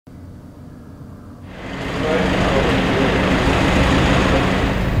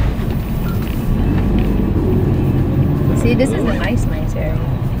See, this is the nice area.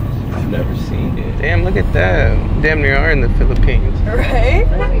 I've never seen it. Damn, look at that. Damn near are in the Philippines. Right?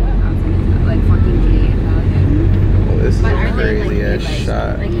 Like fucking Canadian. Oh, this is a crazy ass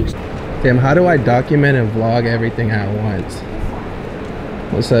shot. Damn, how do I document and vlog everything at once?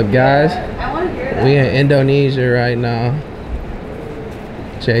 What's up, guys? I want to hear that. We in Indonesia right now.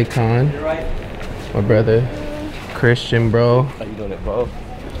 Jay Con. My brother Christian, bro. How you doing it, bro?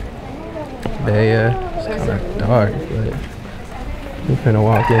 It's kind of dark, but we're finna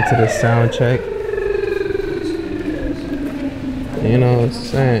walk into the sound check. You know what I'm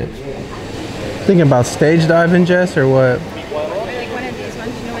saying? Thinking about stage diving, Jess, or what? Or like one of these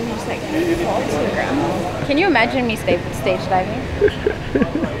ones, you know, when you just like fall to the ground. Can you imagine me stage diving?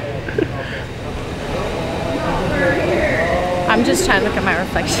 I'm just trying to look at my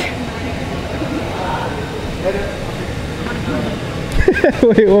reflection.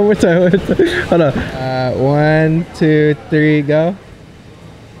 Wait, one more time. Hold on. 1, 2, 3, go.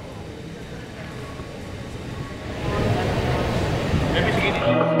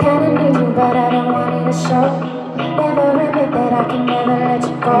 Kinda need you, but I don't want it to show. Never admit that I can never let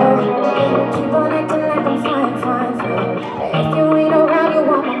you go. Keep on acting like I'm fine. If you ain't around, you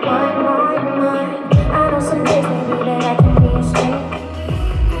want my mind. I know some days maybe that I can be a stranger.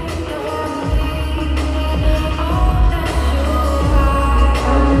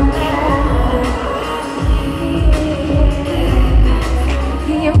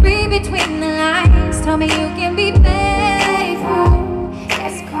 Can you read between the lines? Tell me you can be faithful.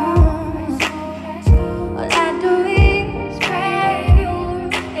 That's cool. All I do is pray you.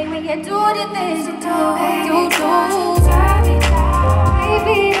 And when you do the things you do, baby,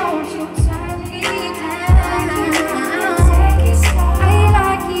 don't you turn me down. I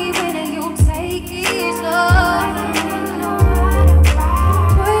like it when you take it slow.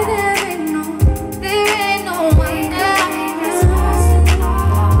 Boy, there ain't no way down.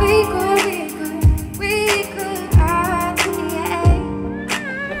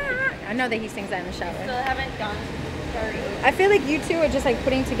 I know that he sings that in the shower. Still haven't gone. I feel like you two are just like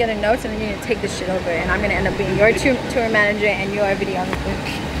putting together notes and then you're gonna take this shit over and I'm gonna end up being your tour manager and your videographer.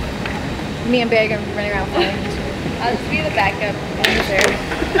 Me and Bear are gonna be running around following you two. I'll just be the backup dancer.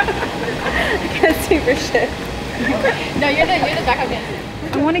 I can't see for shit. No, you're the backup dancer.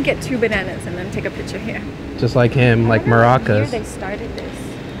 I want to get 2 bananas and then take a picture here. Just like him, like Here maracas. they started this.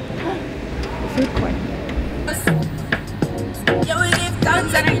 Food court.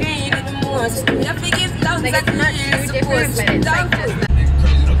 Like it's not too different, but it's like just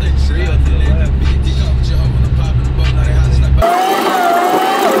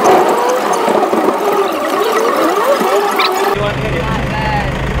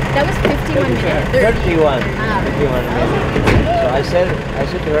that was 51 minutes. 31. 31 minutes. So I said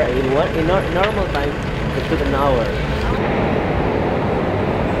to her, in normal time, it took an hour.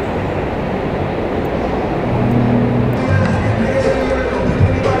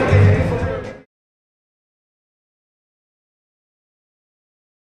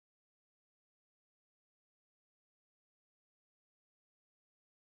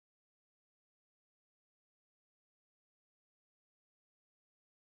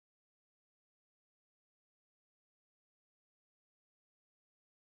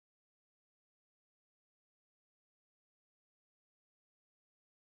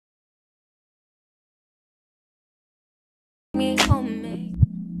 Me home.